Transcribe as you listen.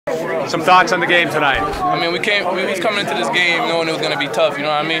Some thoughts on the game tonight? I mean, we was coming into this game knowing it was going to be tough, you know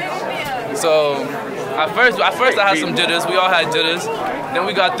what I mean? So, at first I had some jitters. We all had jitters. Then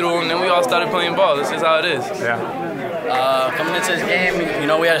we got through them, then we all started playing ball. This is how it is. Yeah. Coming into this game, you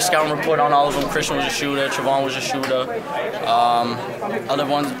know, we had a scouting report on all of them. Christian was a shooter, Trevon was a shooter. Other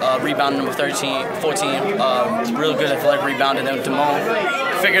ones, rebounding number 14, real good athletic rebounding. Then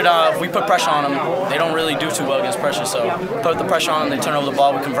Damone. Figured if we put pressure on them, they don't really do too well against pressure. So put the pressure on them, they turn over the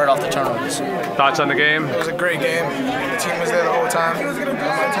ball, we convert off the turnovers. Thoughts on the game? It was a great game. The team was there the whole time.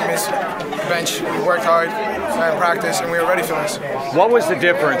 My teammates, bench, we worked hard, had practice, and we were ready for this. What was the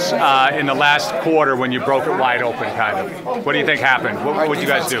difference in the last quarter when you broke it wide open, kind of? What do you think happened? What did you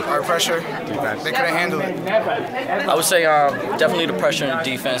guys do? Our pressure, defense. They couldn't handle it. I would say definitely the pressure in the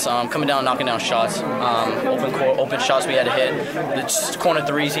defense, coming down, knocking down shots, open shots we had to hit. The corner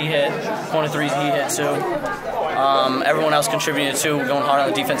threes he hit too. Everyone else contributed too. We're going hard on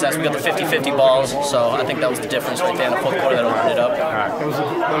the defense as we got the 50-50 balls, so I think that was the difference right there in the fourth quarter that opened it up.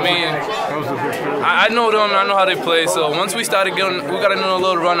 I mean, I know them, I know how they play, so once we started getting, we got into a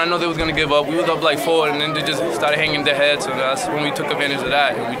little run, I know they was going to give up. We was up like 4, and then they just started hanging their heads, so that's when we took advantage of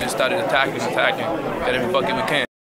that, and we just started attacking, get every bucket we can.